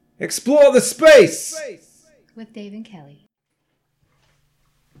Explore the space! With Dave and Kelly.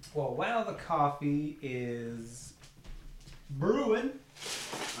 Well, while the coffee is brewing,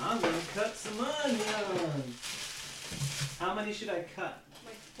 I'm going to cut some onions. How many should I cut?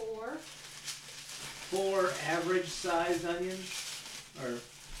 Like 4. 4 average-sized onions? Or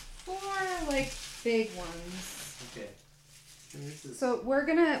 4 like big ones. okay. So we're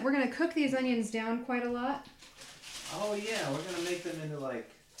gonna cook these onions down quite a lot. Oh yeah, we're gonna make them into like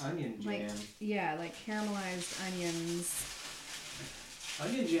onion jam. Like caramelized onions.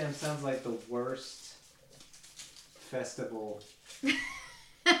 Onion jam sounds like the worst festival to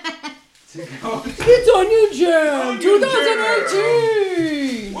go to. It's Onion Jam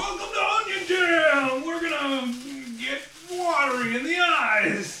 2018! Welcome to Onion Jam! We're gonna get watery in the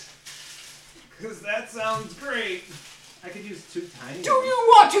eyes! Because that sounds great. I could use 2 tiny Do you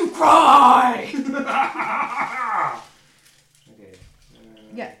want to cry? Okay.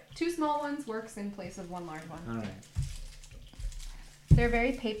 Yeah, 2 small ones works in place of 1 large one. Alright. They're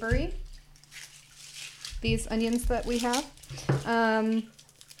very papery, these onions that we have.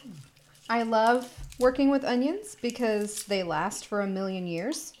 I love working with onions because they last for 1,000,000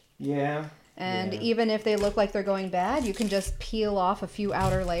 years. Yeah. And even if they look like they're going bad, you can just peel off a few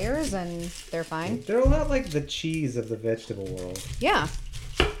outer layers and they're fine. They're a lot like the cheese of the vegetable world. Yeah.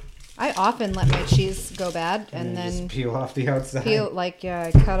 I often let my cheese go bad and then just peel off the outside.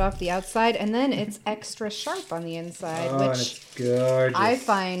 Cut off the outside, and then it's extra sharp on the inside, and which it's gorgeous. I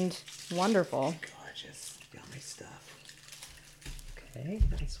find wonderful. Gorgeous. Yummy stuff. Okay,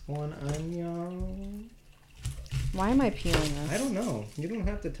 that's 1 onion. Why am I peeling this? I don't know. You don't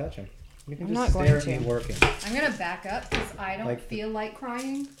have to touch them. You can I'm just not stare going at me to. working. I'm going to back up because I don't Like feel like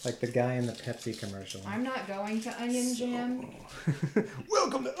crying. Like the guy in the Pepsi commercial. I'm not going to Onion Jam.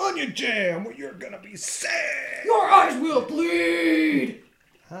 Welcome to Onion Jam, where you're gonna be sad. Your eyes will bleed!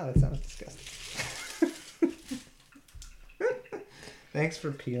 Ah, that sounds disgusting. Thanks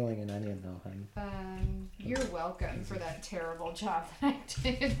for peeling an onion, though, hon. You're welcome for that terrible job that I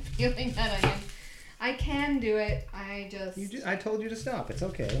did peeling that onion. I can do it. I I told you to stop. It's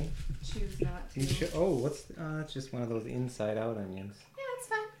okay. choose not to. It's just one of those inside-out onions. Yeah, it's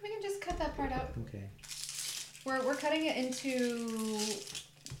fine. We can just cut that part out. Okay. We're cutting it into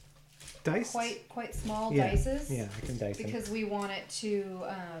Diced? quite small Yeah. dices. Yeah, I can dice them. Because we want it to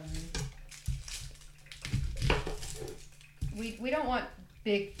we don't want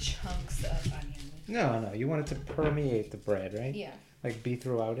big chunks of onion. No, you want it to permeate the bread, right? Yeah. Like be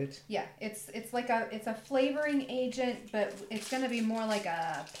throughout it? Yeah, it's a flavoring agent, but it's gonna be more like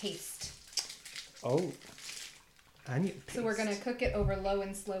a paste. Oh. Onion paste. So we're gonna cook it over low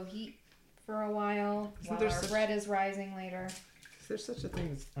and slow heat for a while while our bread is rising later. Is there such a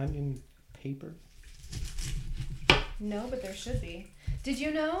thing as onion paper? No, but there should be. Did you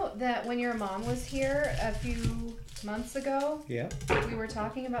know that when your mom was here a few months ago, Yeah. we were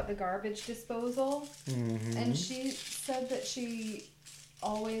talking about the garbage disposal, Mm-hmm. and she said that she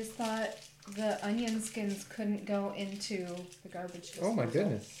always thought the onion skins couldn't go into the garbage disposal. Oh my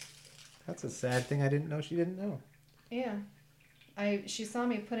goodness. That's a sad thing I didn't know she didn't know. Yeah. She saw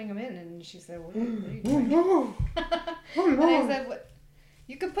me putting them in, and she said, what are you doing? Oh no! Oh And no! I said, "What?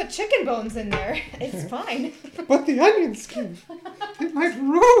 You could put chicken bones in there. It's fine." But the onion skin, it might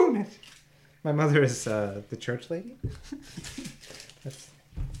ruin it. My mother is the church lady. That's.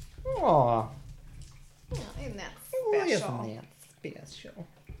 Aww. Isn't that Why special? isn't that special?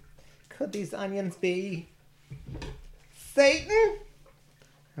 Could these onions be Satan?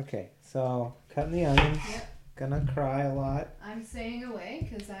 Okay, so cutting the onions. Yep. Gonna cry a lot. I'm staying away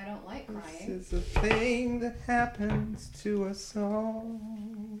because I don't like crying. This is a thing that happens to us all.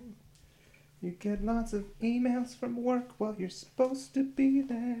 You get lots of emails from work while you're supposed to be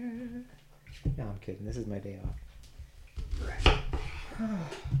there. No, I'm kidding. This is my day off. Correct. Oh,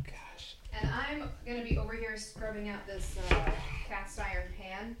 gosh. And I'm going to be over here scrubbing out this cast iron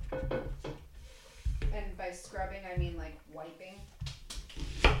pan. And by scrubbing, I mean like wiping.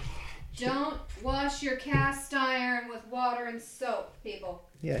 Don't wash your cast iron with water and soap, people.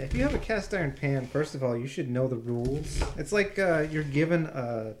 Yeah, if you have a cast iron pan, first of all, you should know the rules. It's like you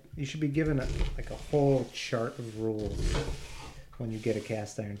should be given a whole chart of rules when you get a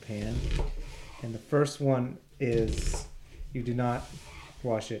cast iron pan. And the first one is you do not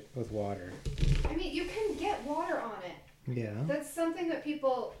wash it with water. I mean, you can get water on it. Yeah. That's something that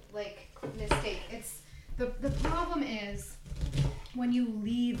people mistake. It's the problem is when you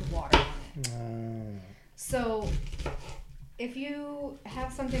leave water on it. So if you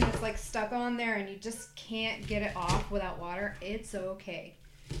have something that's stuck on there and you just can't get it off without water, it's okay.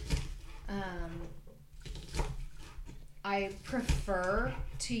 I prefer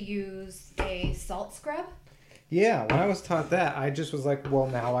to use a salt scrub. Yeah, when I was taught that, I just was like, well,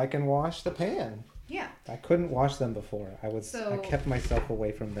 now I can wash the pan. Yeah. I couldn't wash them before. I kept myself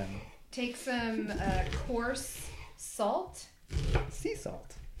away from them. Take some coarse salt. Sea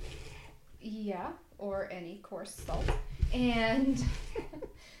salt. Yeah, or any coarse salt. And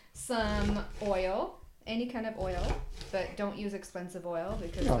some oil. Any kind of oil. But don't use expensive oil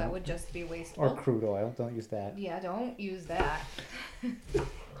because that would just be wasteful. Or crude oil. Don't use that. Yeah, don't use that.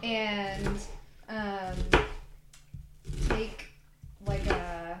 And take like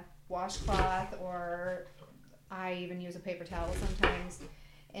a washcloth, or I even use a paper towel sometimes,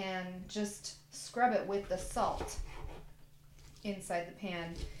 and just scrub it with the salt inside the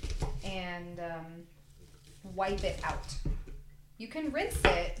pan and wipe it out. You can rinse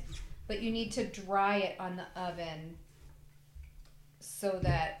it, but you need to dry it on the oven so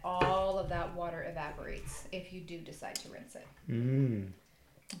that all of that water evaporates if you do decide to rinse it.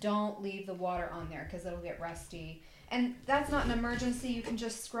 Don't leave the water on there because it'll get rusty. And that's not an emergency. You can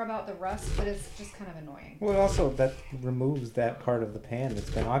just scrub out the rust, but it's just kind of annoying. Well, also, that removes that part of the pan that's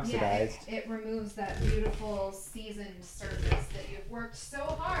been oxidized. Yeah, it removes that beautiful seasoned surface that you've worked so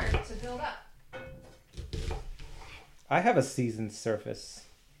hard to build up. I have a seasoned surface.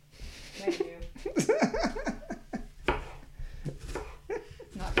 Yeah, you do.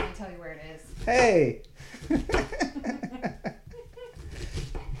 Not going to tell you where it is. Hey!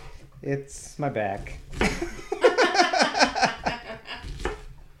 It's my back.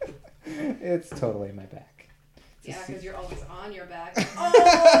 It's totally my back. Yeah, because you're always on your back.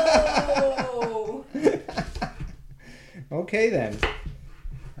 Oh! Okay then.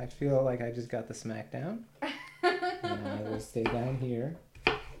 I feel like I just got the smack down. And I will stay down here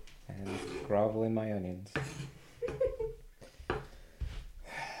and grovel in my onions.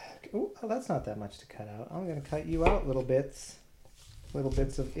 Ooh, oh, that's not that much to cut out. I'm going to cut you out little bits. Little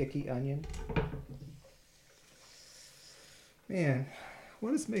bits of icky onion. Man,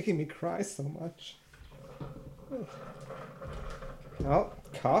 what is making me cry so much? Oh,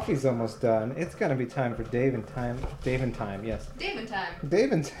 coffee's almost done. It's gonna be time for Dave and Time. Dave and Time, yes. Dave and Time.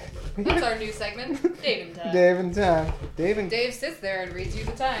 Dave and Time. That's our new segment. Dave and Time. Dave and Time. Dave and Dave sits there and reads you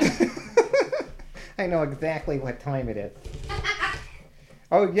the time. I know exactly what time it is.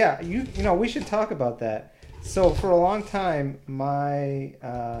 Oh yeah, you know we should talk about that. So for a long time, my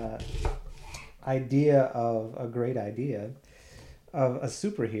idea of a great idea of a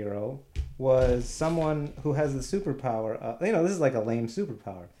superhero was someone who has the superpower. This is like a lame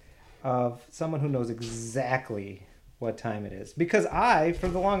superpower of someone who knows exactly what time it is. Because I, for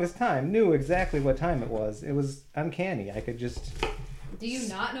the longest time, knew exactly what time it was. It was uncanny. I could just... Do you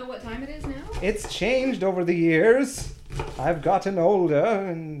not know what time it is now? It's changed over the years. I've gotten older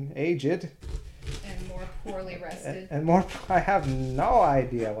and aged. And more poorly rested. And more... I have no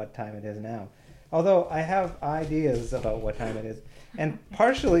idea what time it is now. Although I have ideas about what time it is. And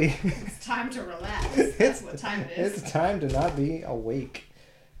partially... It's time to relax. That's what time it is. It's time to not be awake.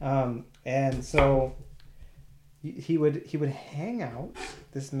 And so he would hang out,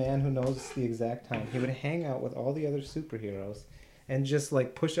 this man who knows the exact time, he would hang out with all the other superheroes and just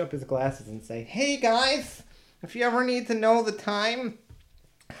like push up his glasses and say, "Hey guys, if you ever need to know the time,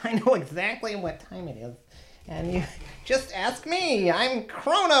 I know exactly what time it is. And you just ask me, I'm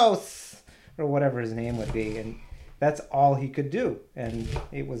Kronos," or whatever his name would be. And that's all he could do, and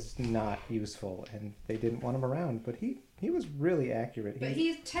it was not useful, and they didn't want him around. But he was really accurate. But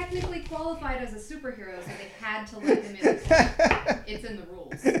he's technically qualified as a superhero, so they had to let him in. It's in the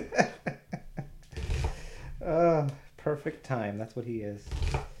rules. Perfect time. That's what he is.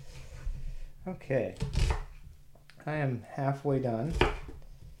 Okay. I am halfway done.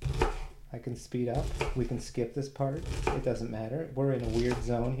 I can speed up. We can skip this part. It doesn't matter. We're in a weird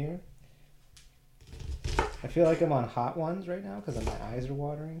zone here. I feel like I'm on Hot Ones right now because my eyes are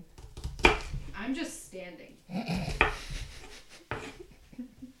watering. I'm just standing.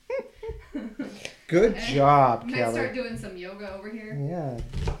 Good job, Kelly. Might start doing some yoga over here. Yeah.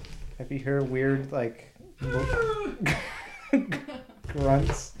 If you hear weird, like,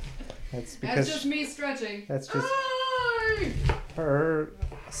 grunts, that's because... That's just me stretching. That's just her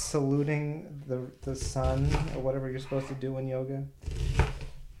saluting the sun or whatever you're supposed to do in yoga.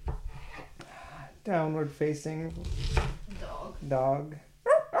 Downward facing dog.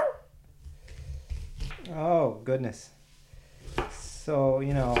 Oh, goodness. So,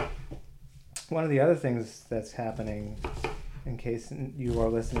 one of the other things that's happening, in case you are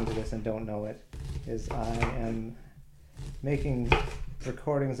listening to this and don't know it, is I am making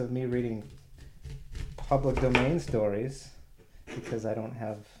recordings of me reading public domain stories because I don't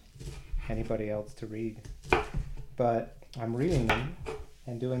have anybody else to read. but I'm reading them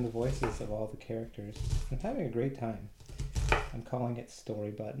and doing the voices of all the characters. I'm having a great time. I'm calling it Story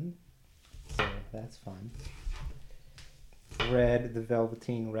Button, so that's fun. Read The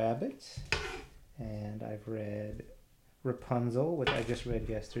Velveteen Rabbit, and I've read Rapunzel, which I just read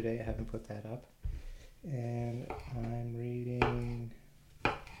yesterday. I haven't put that up. And I'm reading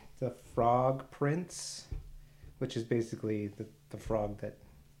The Frog Prince, which is basically the frog that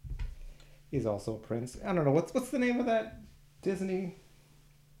is also a prince. I don't know, what's the name of that Disney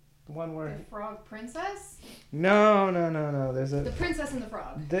one where... The Frog Princess? No. There's The Princess and the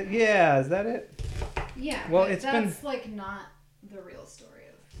Frog. Yeah, is that it? Yeah, well, but that's like not the real story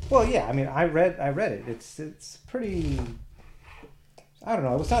of... Well, yeah, I mean, I read it. It's pretty... I don't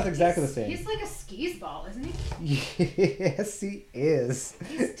know. It's not exactly the same. He's like a skis ball, isn't he? Yes, he is.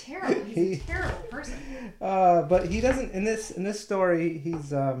 He's terrible. He's a terrible person. But he doesn't in this story.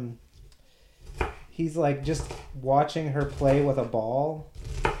 He's like just watching her play with a ball,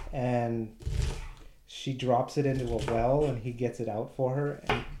 and she drops it into a well, and he gets it out for her,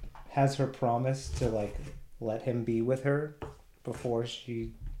 and has her promise to like let him be with her before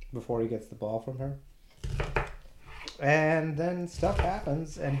he gets the ball from her. And then stuff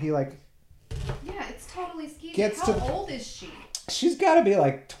happens, and he like... Yeah, it's totally skeevy. Gets How to... old is she? She's got to be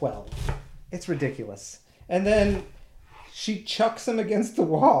like 12. It's ridiculous. And then she chucks him against the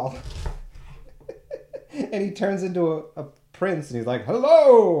wall. And he turns into a prince, and he's like,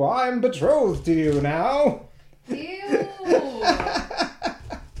 "Hello, I'm betrothed to you now." Ew.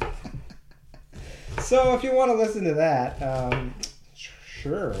 So if you want to listen to that,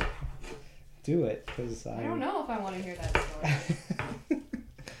 sure. Do it, because I don't know if I want to hear that story.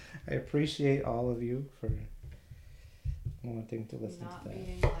 I appreciate all of you for wanting to listen to that. Not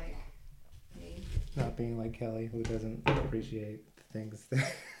being like me. Not being like Kelly, who doesn't appreciate the things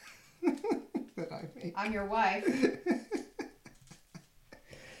that, that I make. I'm your wife.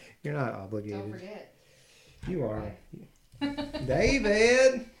 You're not obligated. Don't forget. You are.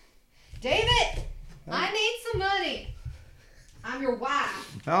 David! David! I need some money. I'm your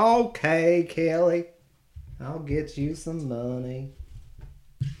wife. Okay, Kelly. I'll get you some money.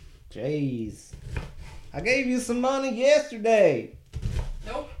 Jeez. I gave you some money yesterday.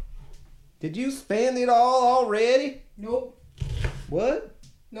 Nope. Did you spend it all already? Nope. What?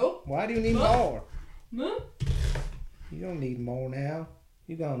 Nope. Why do you need more? Nope. You don't need more now.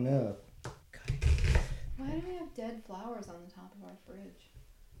 You got enough. Why do we have dead flowers on the top of our fridge?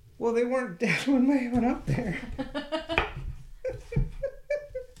 Well, they weren't dead when they went up there.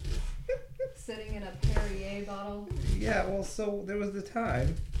 Sitting in a Perrier bottle. Yeah, well, so there was the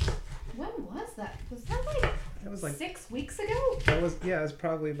time. When was that? Was that like, That was like 6 weeks ago? That was, yeah, it was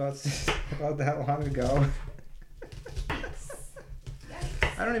probably about that long ago. Yikes.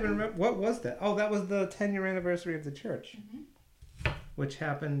 I don't even remember. What was that? Oh, that was the 10-year anniversary of the church, which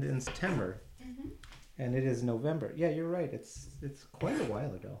happened in September. And it is November. Yeah, you're right. It's quite a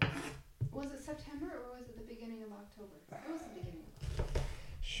while ago. Was it September or was it the beginning of October? It was the beginning of October.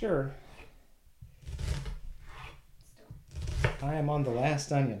 Sure. Still. I am on the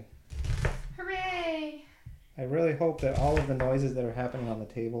last onion. Hooray! I really hope that all of the noises that are happening on the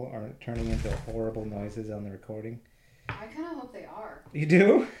table aren't turning into horrible noises on the recording. I kind of hope they are. You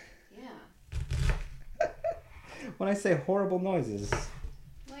do? Yeah. When I say horrible noises.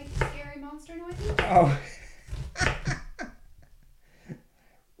 Like scary monster noises? Oh.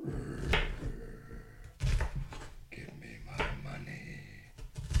 Give me my money.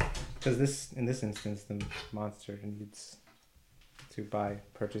 Because in this instance, the monster needs to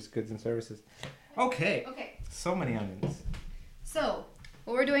purchase goods and services. Okay. So many onions. So,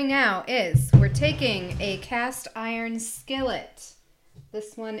 what we're doing now is we're taking a cast iron skillet.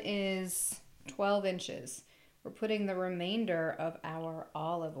 This one is 12 inches. We're putting the remainder of our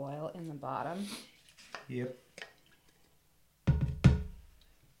olive oil in the bottom. Yep.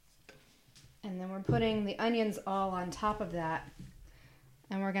 And then we're putting the onions all on top of that.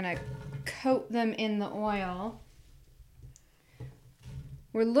 And we're going to coat them in the oil.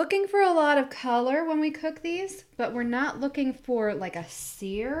 We're looking for a lot of color when we cook these, but we're not looking for like a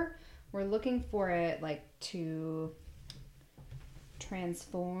sear. We're looking for it like to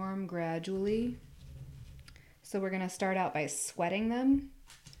transform gradually. So we're going to start out by sweating them.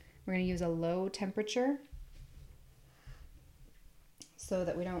 We're going to use a low temperature so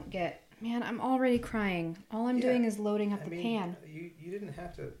that we don't get... Man, I'm already crying. All I'm doing is loading up the pan. You didn't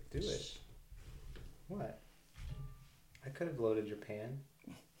have to do it. What? I could have loaded your pan.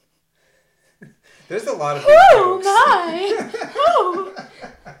 There's a lot of... Oh, my! Oh.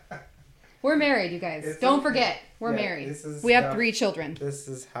 We're married, you guys. Don't forget. We're married. We have 3 children. This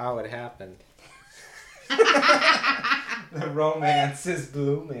is how it happened. The romance is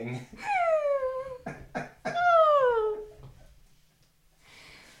blooming.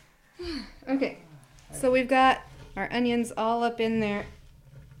 Okay, so we've got our onions all up in their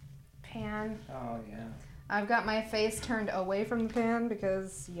pan. Oh yeah. I've got my face turned away from the pan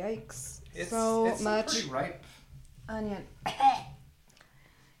because yikes, It's much pretty ripe. onion.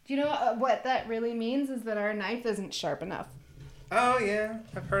 Do you know what that really means? Is that our knife isn't sharp enough. Oh yeah,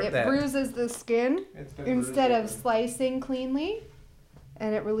 I've heard It that. bruises the skin It's been instead bruised of open. slicing cleanly,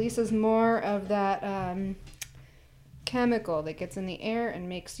 and it releases more of that chemical that gets in the air and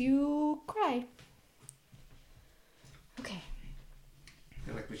makes you cry. Okay. I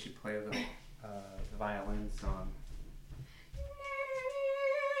feel like we should play the violin song.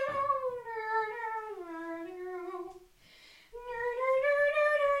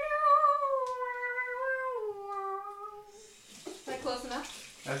 Is that close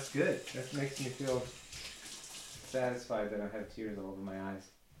enough? That's good. That makes me feel satisfied that I have tears all over my eyes.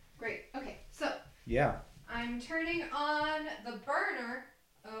 Great. Okay, so Yeah. I'm turning on the burner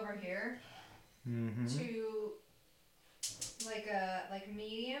over here Mm-hmm. to like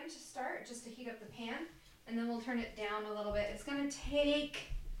medium to start, just to heat up the pan, and then we'll turn it down a little bit. It's gonna take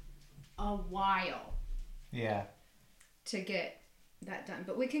a while Yeah. to get that done,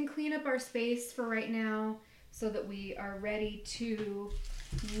 but we can clean up our space for right now so that we are ready to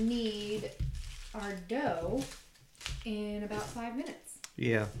knead our dough in about 5 minutes.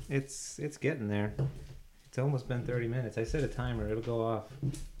 Yeah. It's getting there. It's almost been 30 minutes. I set a timer. It'll go off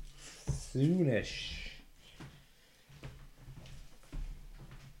soonish.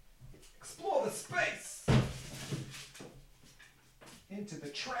 Explore the space. Into the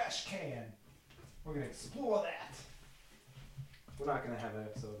trash can. We're gonna explore that. We're not gonna have an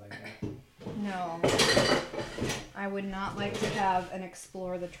episode like that. No, I would not like to have an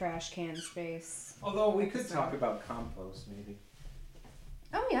explore the trash can space. Although we could talk about compost, maybe.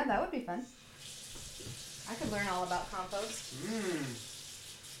 Oh yeah, that would be fun. I could learn all about compost.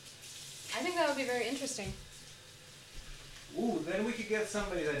 I think that would be very interesting. Ooh, then we could get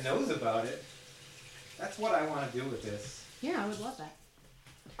somebody that knows about it. That's what I want to do with this. Yeah, I would love that.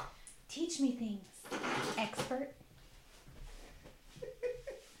 Teach me things, expert.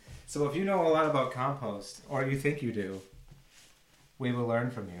 So if you know a lot about compost, or you think you do, we will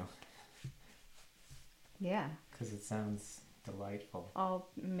learn from you. Yeah, Because it sounds delightful. I'll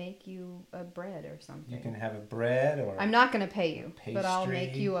make you a bread or something. You can have a bread, or I'm not gonna pay you, but I'll Pastry.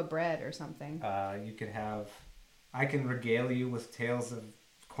 make you a bread or something. you could have. I can regale you with tales of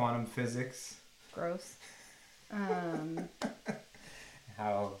quantum physics. Gross.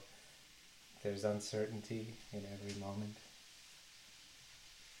 How there's uncertainty in every moment.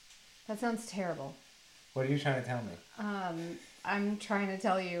 That sounds terrible. What are you trying to tell me? I'm trying to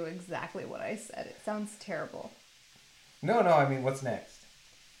tell you exactly what I said. It sounds terrible. No, I mean, what's next?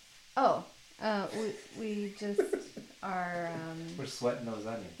 Oh, we just are, We're sweating those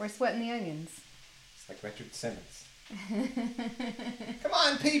onions. we're sweating the onions. It's like Richard Simmons. Come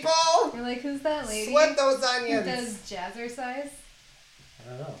on, people! You're like, who's that lady? Sweat those Who onions! does jazzercise? I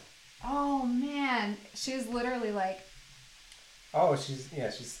don't know. Oh man, she's literally like, Oh, she's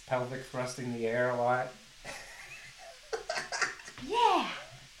pelvic thrusting the air a lot. yeah.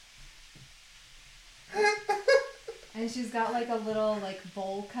 And she's got like a little like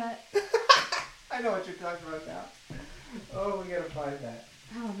bowl cut. I know what you're talking about now. Oh, we gotta find that.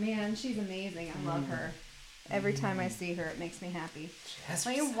 Oh man, she's amazing. I love her. Every time I see her, it makes me happy.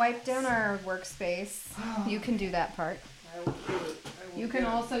 Let you wipe down our workspace. You can do that part. I will do it. You can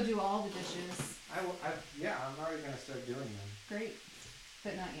also do all the dishes. Yeah, I'm already gonna start doing them. Great,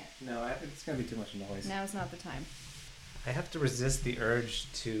 but not yet. No, I think it's gonna be too much noise. Now's not the time. I have to resist the urge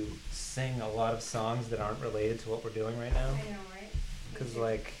to sing a lot of songs that aren't related to what we're doing right now. I know, right? Because,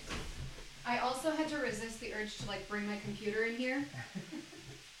 like, I also had to resist the urge to like bring my computer in here.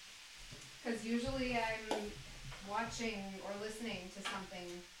 Because usually I'm watching or listening to something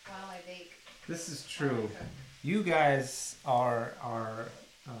while I bake. this is while I true. cook. You guys are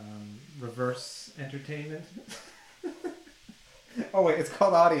reverse entertainment. Oh, wait, it's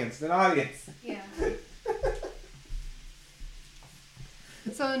called audience. An audience. Yeah.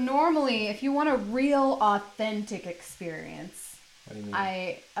 So normally, if you want a real authentic experience, What do you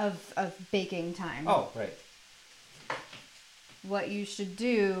mean? of baking time, Oh, right. what you should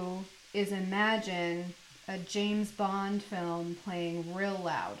do is imagine a James Bond film playing real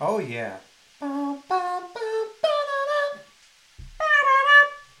loud. Oh, yeah.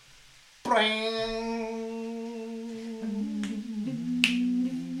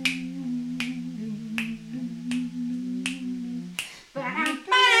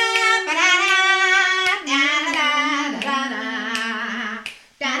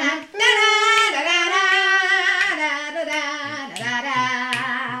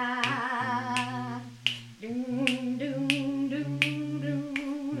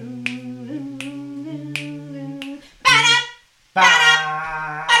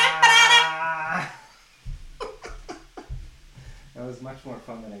 much more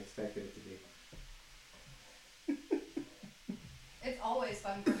fun than I expected it to be. It's always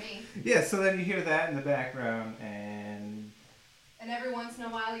fun for me. Yeah, so then you hear that in the background, and every once in a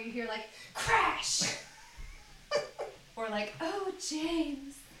while you hear like, crash! Or like, oh,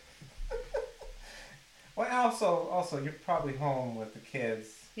 James. Well, also, you're probably home with the kids.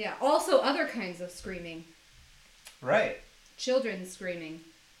 Yeah, also other kinds of screaming. Right. Children screaming.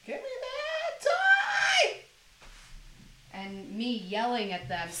 Give me that toy! And me yelling at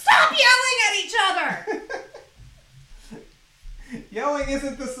them, stop yelling at each other! Yelling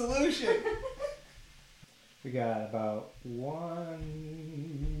isn't the solution. We got about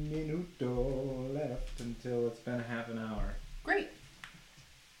 1 minuto left until it's been half an hour. Great.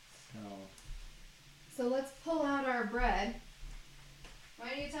 So let's pull out our bread. Why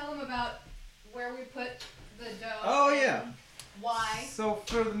don't you tell them about where we put the dough? Oh, yeah. Why? So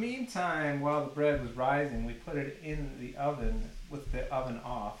for the meantime, while the bread was rising, we put it in the oven with the oven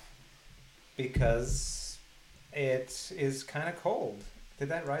off because it is kind of cold. Did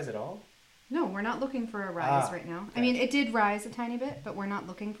that rise at all? No, we're not looking for a rise right now. Gotcha. I mean, it did rise a tiny bit, but we're not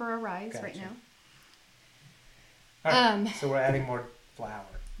looking for a rise right now. All right, so we're adding more flour.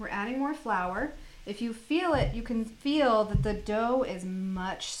 We're adding more flour. If you feel it, you can feel that the dough is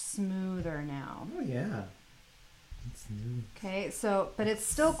much smoother now. Oh, yeah. It's smooth. Okay, so, but it's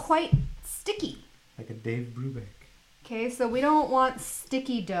still quite sticky. Like a Dave Brubeck. Okay, so we don't want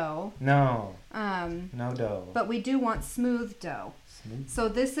sticky dough. No. No dough. But we do want smooth dough. Smooth. So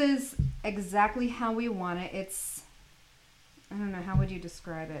this is exactly how we want it. It's, I don't know, how would you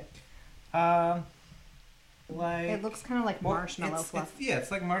describe it? Like it looks kind of like marshmallow fluff.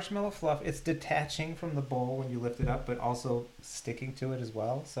 It's like marshmallow fluff. It's detaching from the bowl when you lift it up, but also sticking to it as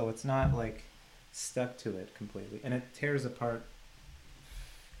well. So it's not like stuck to it completely, and it tears apart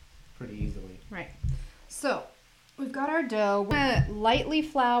pretty easily. Right. So we've got our dough. We're gonna lightly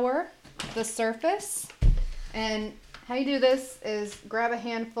flour the surface, and how you do this is grab a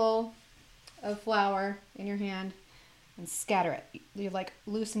handful of flour in your hand and scatter it. You like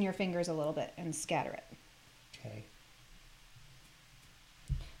loosen your fingers a little bit and scatter it. Okay.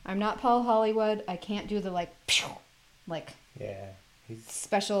 I'm not Paul Hollywood. I can't do the like yeah, he's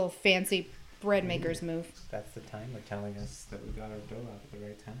special fancy bread maker's move. That's the timer telling us that we got our dough out at the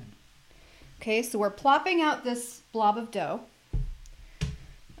right time. Okay, so we're plopping out this blob of dough.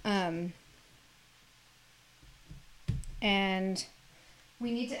 And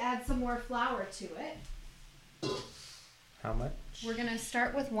we need to add some more flour to it. How much? We're going to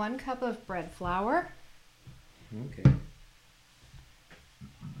start with 1 cup of bread flour. Okay.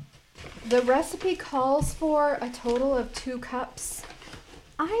 The recipe calls for a total of 2 cups.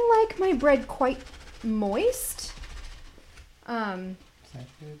 I like my bread quite moist. Is that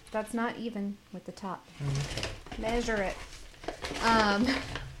good? That's not even with the top. Okay. Measure it.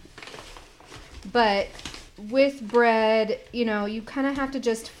 But with bread, you know, you kind of have to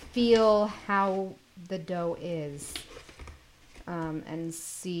just feel how the dough is, and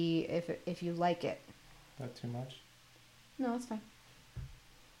see if you like it. Not too much? No, it's fine.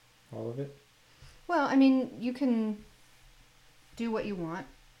 All of it? Well, I mean, you can do what you want.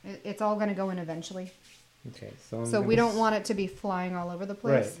 It's all going to go in eventually. Okay, so we don't want it to be flying all over the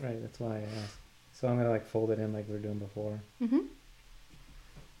place. Right. That's why I asked. So I'm going to like fold it in like we were doing before. Mm-hmm.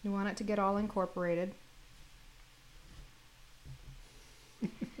 You want it to get all incorporated.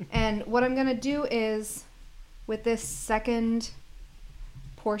 And what I'm going to do is, with this second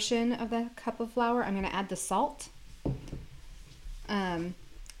portion of the cup of flour, I'm going to add the salt.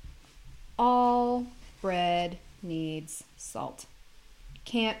 All bread needs salt.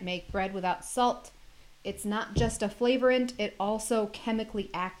 Can't make bread without salt. It's not just a flavorant, it also chemically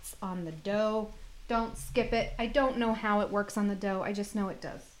acts on the dough. Don't skip it. I don't know how it works on the dough, I just know it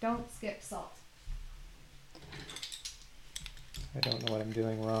does. Don't skip salt. I don't know what I'm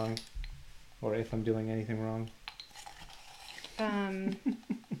doing wrong, or if I'm doing anything wrong.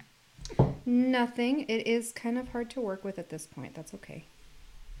 Nothing. It is kind of hard to work with at this point. That's okay.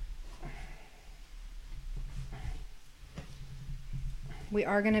 We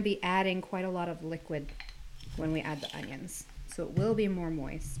are going to be adding quite a lot of liquid when we add the onions, so it will be more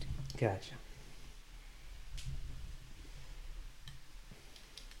moist. Gotcha.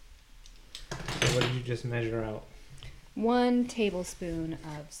 So what did you just measure out? 1 tablespoon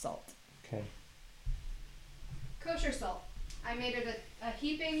of salt. Okay. Kosher salt. I made it a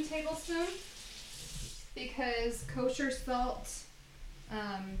heaping tablespoon because kosher salt,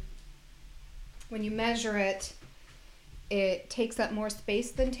 when you measure it, it takes up more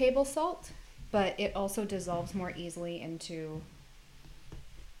space than table salt, but it also dissolves more easily into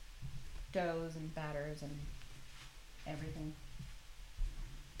doughs and batters and everything.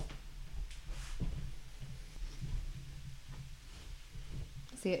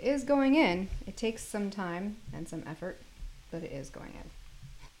 See, it is going in. It takes some time and some effort, but it is going in.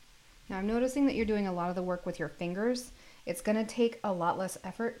 Now I'm noticing that you're doing a lot of the work with your fingers. It's going to take a lot less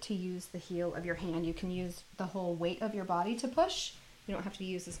effort to use the heel of your hand. You can use the whole weight of your body to push. You don't have to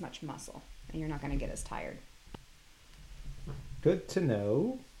use as much muscle, and you're not going to get as tired. Good to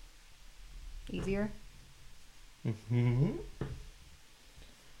know. Easier? Mm-hmm.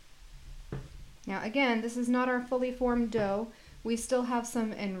 Now again, this is not our fully formed dough. We still have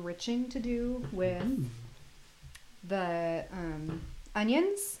some enriching to do with the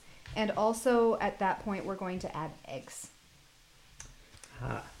onions. And also at that point, we're going to add eggs.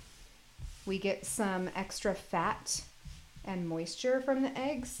 Ah. We get some extra fat and moisture from the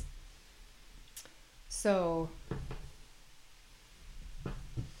eggs. So,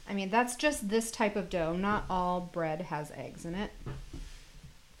 I mean, that's just this type of dough. Not all bread has eggs in it. In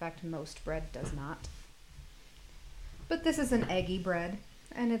fact, most bread does not. But this is an eggy bread,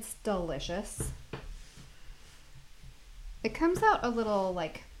 and it's delicious. It comes out a little,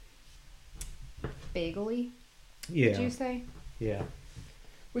 like, bagel-y, Yeah. would you say? Yeah.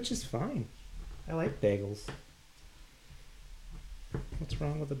 Which is fine. I like bagels. What's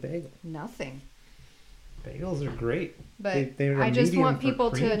wrong with a bagel? Nothing. Bagels are great. But They're a I just medium want for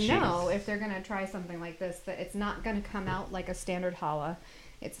people cream to cheese. know, if they're going to try something like this, that it's not going to come out like a standard challah.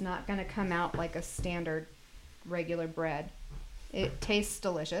 It's not going to come out like a standard regular bread. It tastes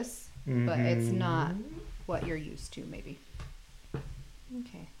delicious, but it's not what you're used to, maybe.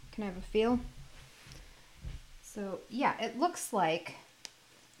 Okay, can I have a feel? So, yeah, it looks like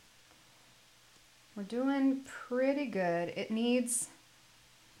we're doing pretty good. It needs,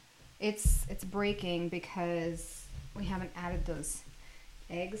 it's breaking because we haven't added those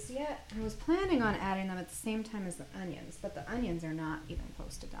eggs yet. I was planning on adding them at the same time as the onions, but the onions are not even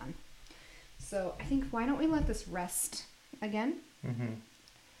close to done. So I think, why don't we let this rest again?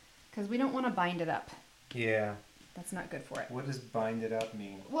 Because we don't want to bind it up. Yeah. That's not good for it. What does bind it up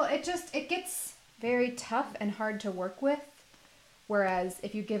mean? Well, it gets very tough and hard to work with. Whereas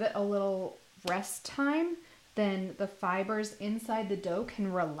if you give it a little rest time, then the fibers inside the dough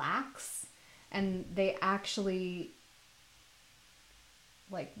can relax and they actually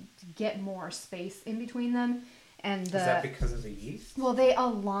like get more space in between them. And Is that because of the yeast? well, they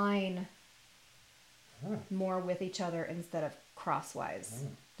align more with each other instead of crosswise.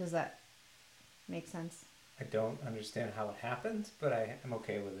 Does that make sense? I don't understand how it happens, but I'm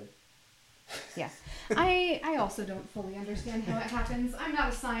okay with it. Yeah. I also don't fully understand how it happens. I'm not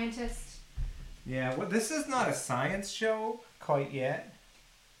a scientist. Yeah, well, this is not a science show quite yet.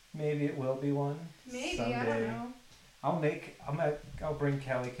 Maybe it will be one. Maybe, someday. I don't know. I'll bring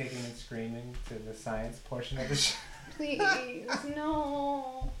Kelly kicking and screaming to the science portion of the show. Please,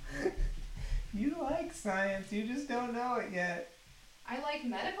 no. You like science, you just don't know it yet. I like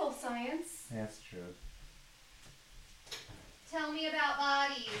medical science. That's true. Tell me about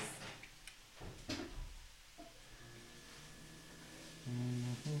bodies.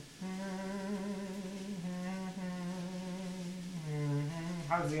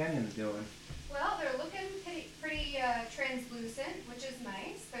 How's the onions doing? Well, they're looking pretty translucent, which is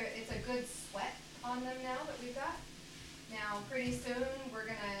nice. It's a good sweat on them now that we've got. Now, pretty soon, we're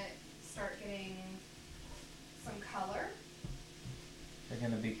going to start getting some color. They're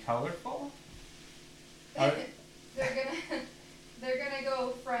going to be colorful? They're gonna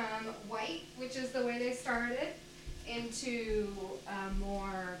go from white, which is the way they started, into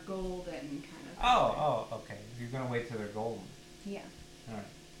more golden kind of. Oh, okay. You're going to wait till they're golden. Yeah. All right.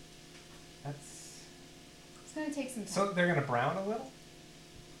 It's gonna take some time. So they're going to brown a little?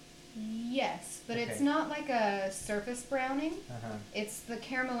 Yes, but it's Okay. not like a surface browning. Uh-huh. It's the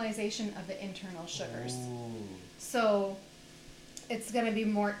caramelization of the internal sugars. Ooh. So it's going to be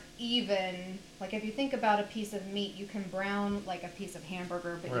more even. Like if you think about a piece of meat, you can brown like a piece of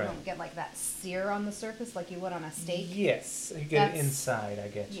hamburger, but you Right. don't get like that sear on the surface like you would on a steak. Yes, you get it That's- inside, I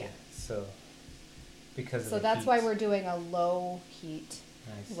get you. yeah. So, because of So the that's heat. why we're doing a low heat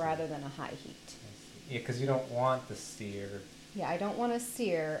I see. rather than a high heat. I see. Yeah, because you don't want the sear. Yeah, I don't want to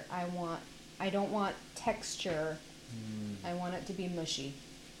sear. I don't want texture. I want it to be mushy.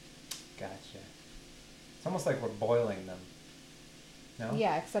 Gotcha. It's almost like we're boiling them. No?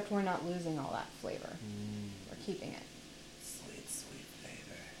 Yeah, except we're not losing all that flavor. We're keeping it. Sweet, sweet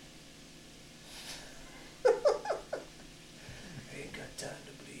flavor. I ain't got time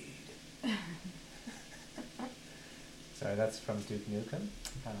to bleed. Sorry, that's from Duke Nukem.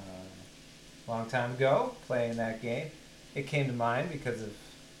 Long time ago, playing that game. It came to mind because of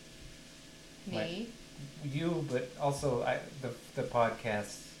Me? you, but also the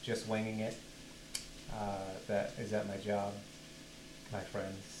podcast, Just Winging It. That is at my job. my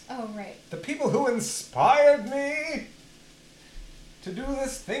friends. Oh, right. The people who inspired me to do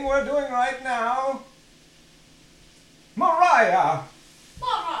this thing we're doing right now. Mariah!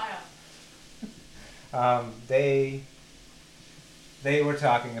 They were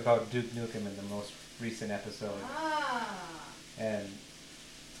talking about Duke Nukem in the most recent episode. And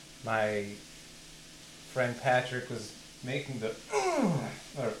my friend Patrick was making the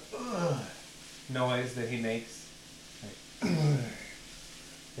noise that he makes. Like,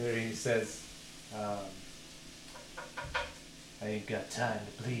 there he says, I ain't got time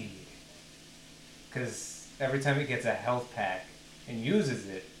to bleed. Because every time he gets a health pack and uses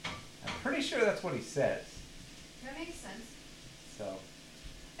it, I'm pretty sure that's what he says. That makes sense. So.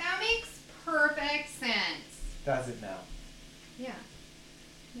 That makes perfect sense. Does it now? Yeah.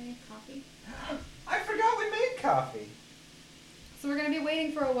 Make coffee? I forgot we made coffee. So we're going to be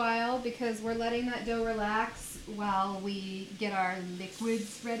waiting for a while because we're letting that dough relax while we get our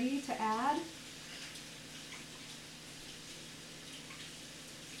liquids ready to add.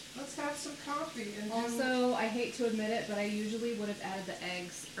 Let's have some coffee. And Also, I hate to admit it, but I usually would have added the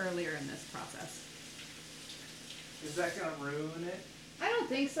eggs earlier in this process. Is that going to ruin it? I don't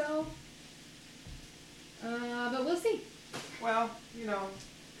think so. But we'll see. Well, you know,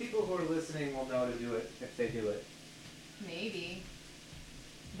 people who are listening will know to do it if they do it. Maybe.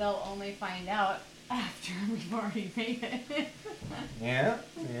 They'll only find out after we've already made it. Yeah.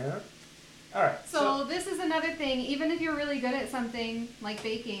 Alright. So this is another thing. Even if you're really good at something like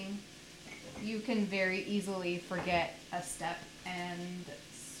baking, you can very easily forget a step and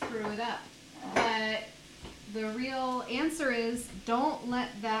screw it up. But the real answer is don't let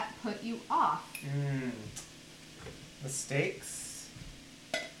that put you off. Mistakes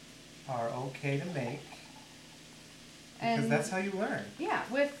are okay to make. Because And that's how you learn. yeah,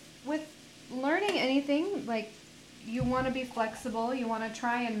 with learning anything, like, you want to be flexible, you want to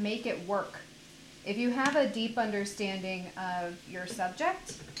try and make it work. If you have a deep understanding of your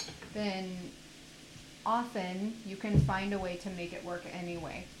subject, then often you can find a way to make it work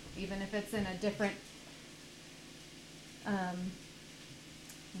anyway, even if it's in a different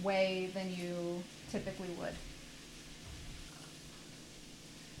way than you typically would.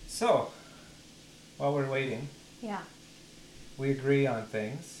 So, while we're waiting, Yeah. we agree on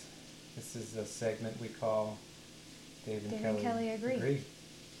things. This is a segment we call Dave and Kelly Agree.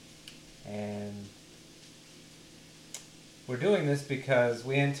 And we're doing this because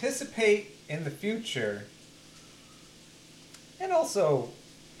we anticipate in the future, and also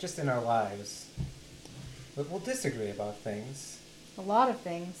just in our lives, that we'll disagree about things. A lot of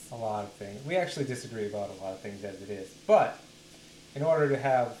things. A lot of things. We actually disagree about a lot of things as it is. But in order to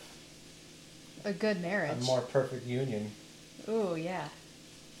have A good marriage. a more perfect union, Ooh, yeah.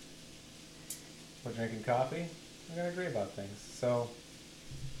 we're drinking coffee, we're going to agree about things. So,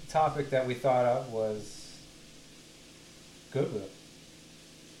 the topic that we thought of was Goodwill.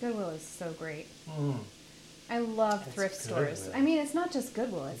 Goodwill is so great. Mm. I love It's thrift stores. Goodwill. I mean, it's not just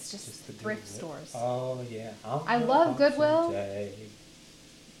Goodwill, it's the just deal thrift with it. stores. Oh, yeah. I love Goodwill.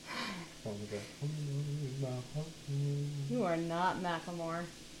 You are not Macklemore.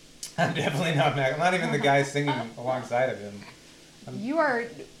 I'm definitely not Mac. I'm not even the guy singing alongside of him. You are,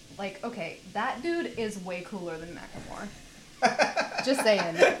 like, okay, that dude is way cooler than Macklemore. Just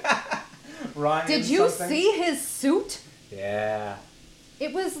saying. Ryan Did you something? see his suit? Yeah.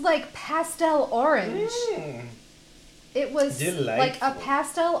 It was like pastel orange. Mm. It was like a Delightful.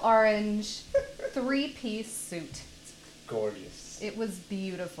 pastel orange 3-piece suit. Gorgeous. It was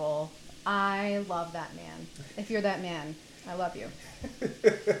beautiful. I love that man. If you're that man, I love you.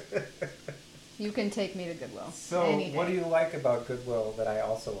 You can take me to Goodwill. So, any day. what do you like about Goodwill that I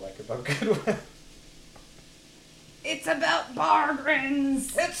also like about Goodwill? It's about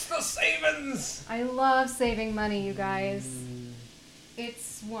bargains. It's the savings! I love saving money, you guys.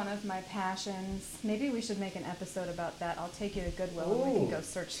 It's one of my passions. Maybe we should make an episode about that. I'll take you to Goodwill and we can go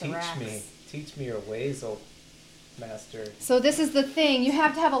search the racks. Teach me your ways, old master. So this is the thing. You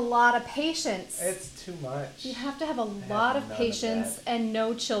have to have a lot of patience. It's too much. You have to have a have lot none of of patience that. and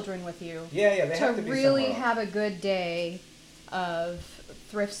no children with you Yeah, they to have to be really somewhere else. have a good day of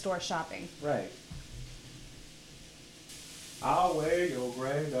thrift store shopping. Right. I'll wear your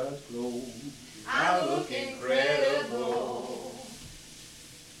granddad's clothes. I look incredible.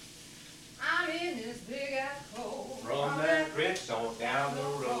 I'm in this big ass coat. From that rich on down the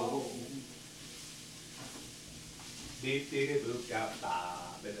road. Deep diddy boop da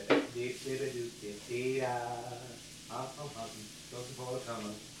ba, deep diddy doop dee da. I'm hunting, looking for the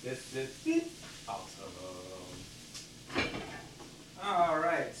summer. This is awesome. All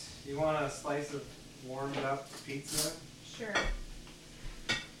right, you want a slice of warmed up pizza? Sure.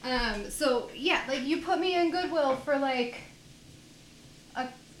 So yeah, like you put me in Goodwill for like a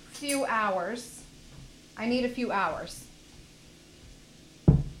few hours. I need a few hours.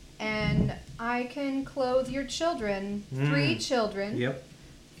 And I can clothe your children, 3 children. Yep.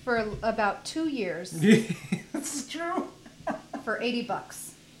 For about 2 years. That's true. For $80.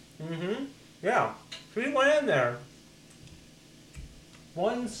 Mm-hmm. Yeah. We went in there.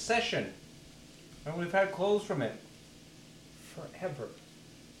 One session. And we've had clothes from it. Forever.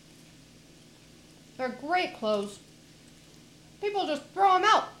 They're great clothes. People just throw them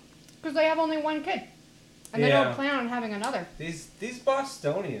out because they have only one kid. And they don't plan on having another. These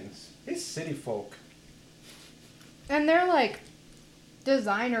Bostonians, these city folk. And they're like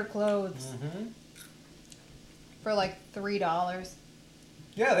designer clothes for like $3.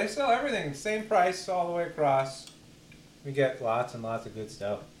 Yeah, they sell everything. Same price all the way across. We get lots and lots of good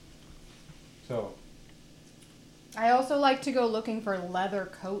stuff. So. I also like to go looking for leather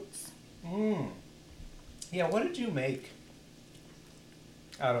coats. Yeah, what did you make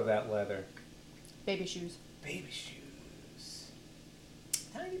out of that leather? Baby shoes. Baby shoes.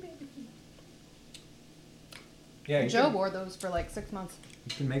 Tiny baby shoes. Yeah, Joe wore those for like 6 months.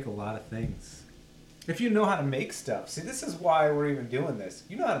 You can make a lot of things. If you know how to make stuff. See, this is why we're even doing this.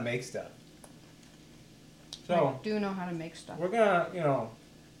 You know how to make stuff. So, I do know how to make stuff. we're going to,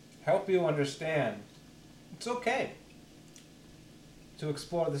 help you understand. It's okay to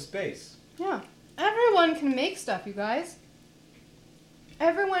explore the space. Yeah. Everyone can make stuff, you guys.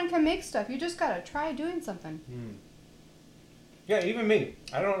 Everyone can make stuff. You just gotta try doing something. Yeah, even me.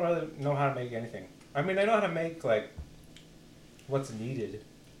 I don't really know how to make anything. I mean, I know how to make, like, what's needed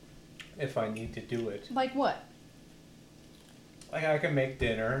if I need to do it. Like what? Like, I can make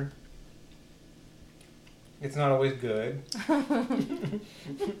dinner. It's not always good.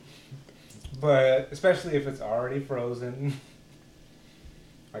 But, especially if it's already frozen,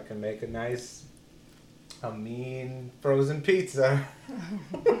 I can make a mean frozen pizza.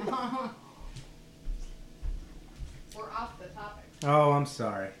 We're off the topic. Oh, I'm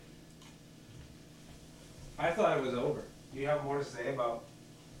sorry. I thought it was over. Do you have more to say about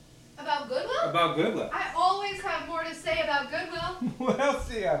Goodwill? About Goodwill? I always have more to say about Goodwill. What else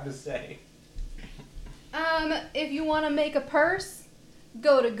do you have to say? If you want to make a purse,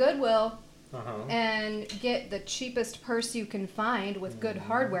 go to Goodwill Uh-huh. and get the cheapest purse you can find with good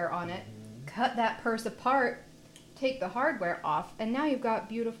hardware on it. Cut that purse apart, take the hardware off, and now you've got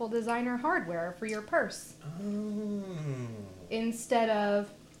beautiful designer hardware for your purse. Oh. Instead of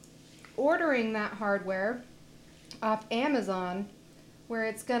ordering that hardware off Amazon, where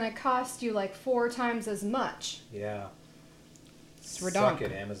it's going to cost you like 4 times as much. Yeah. It's Suck redonk.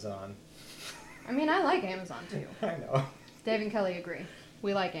 it, Amazon. I mean, I like Amazon too. I know. Dave and Kelly agree.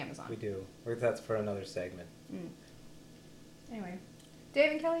 We like Amazon. We do. Or that's for another segment. Anyway,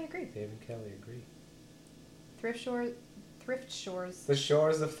 Dave and Kelly agree. Dave and Kelly agree. Thrift shores. The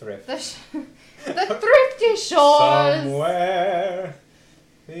shores of thrift. The thrifty shores. Somewhere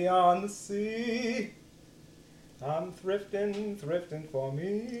beyond the sea, I'm thrifting for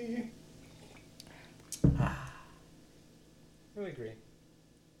me. We agree.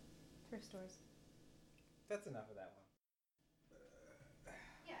 Thrift stores. That's enough of that one.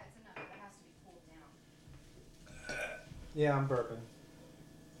 Yeah, it's enough. It has to be cooled down. Yeah, I'm burping.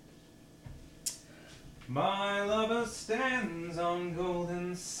 My lover stands on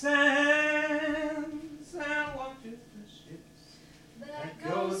golden sands and watches the ships that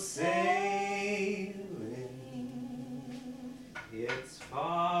go sailing. It's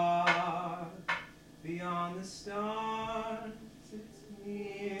far beyond the stars. It's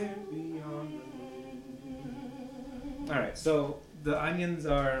near beyond the moon. Alright, so the onions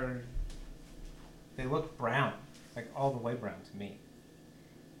they look brown. Like all the way brown to me.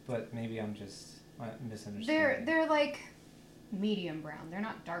 But maybe I'm just misunderstanding. They're like medium brown. They're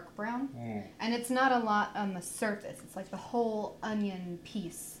not dark brown. And it's not a lot on the surface. It's like the whole onion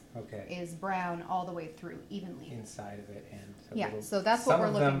piece is brown all the way through evenly. Inside of it and so that's what we're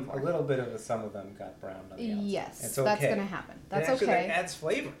looking for. A little bit of some of them got brown on the outside. Yes, it's that's going to happen. That's actually, okay. That adds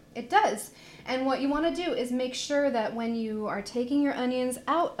flavor. It does. And what you want to do is make sure that when you are taking your onions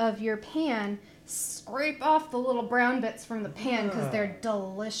out of your pan, scrape off the little brown bits from the pan because they're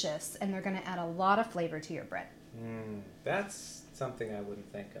delicious and they're going to add a lot of flavor to your bread. That's something I wouldn't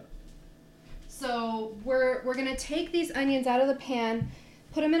think of. So we're going to take these onions out of the pan,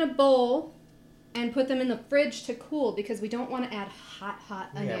 put them in a bowl, and put them in the fridge to cool because we don't want to add hot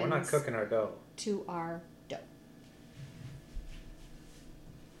onions. Yeah, we're not cooking our dough. To our dough.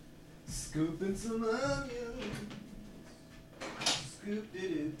 Scooping some onions. Scoop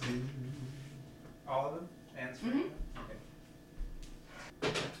did it. All of them? And spring?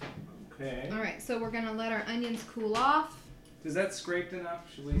 Okay. Okay. All right, so we're gonna let our onions cool off. Is that scraped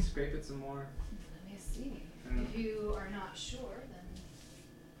enough? Should we scrape it some more? Let me see. Mm. If you are not sure, then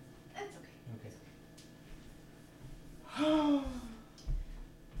that's okay. Okay.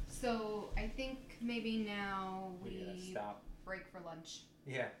 So I think maybe now we gotta stop. break for lunch.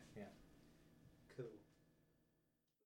 Yeah. Yeah.